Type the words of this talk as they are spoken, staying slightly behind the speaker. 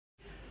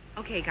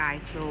Okay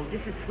guys, so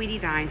this is Sweetie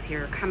Dimes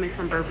here, coming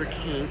from Burger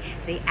King.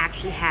 They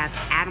actually have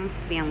Addams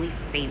Family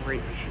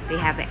favorites. They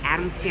have an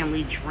Addams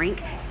Family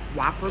drink,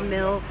 Whopper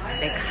meal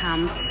that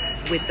comes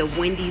with the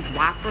Wendy's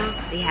Whopper.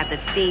 They have the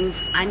Things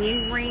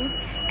onion ring,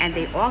 and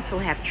they also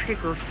have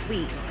Trick or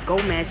Sweet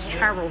Gomez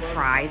churro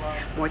fries,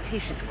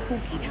 Morticia's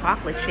cookie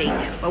chocolate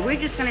shake. But we're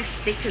just gonna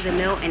stick to the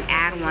meal and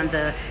add on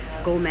the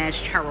Gomez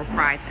churro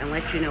fries and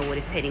let you know what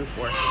it's hitting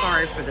for.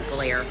 Sorry for the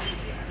glare.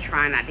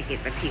 Try not to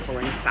get the people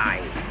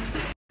inside.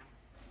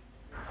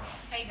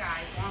 Hey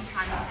guys, long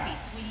time no see.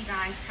 Sweetie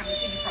Dimes coming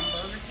to you from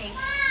Burger King.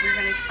 We're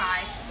going to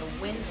try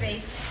the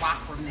Wednesday's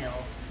Whopper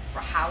meal for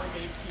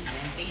holiday season.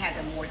 They have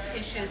the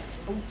Morticia's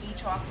spooky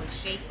chocolate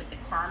shake with the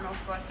caramel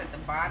sauce at the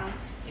bottom,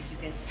 if you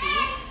can see.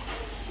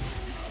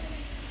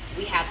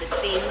 We have the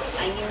Things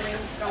onion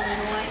rings going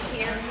on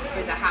here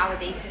for the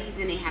holiday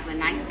season. They have a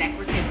nice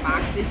decorative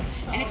boxes,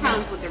 and it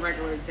comes with the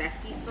regular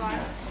zesty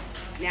sauce.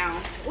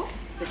 Now, whoops,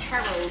 the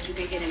churros you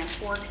can get in a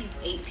 4-piece,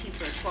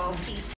 8-piece, or 12-piece.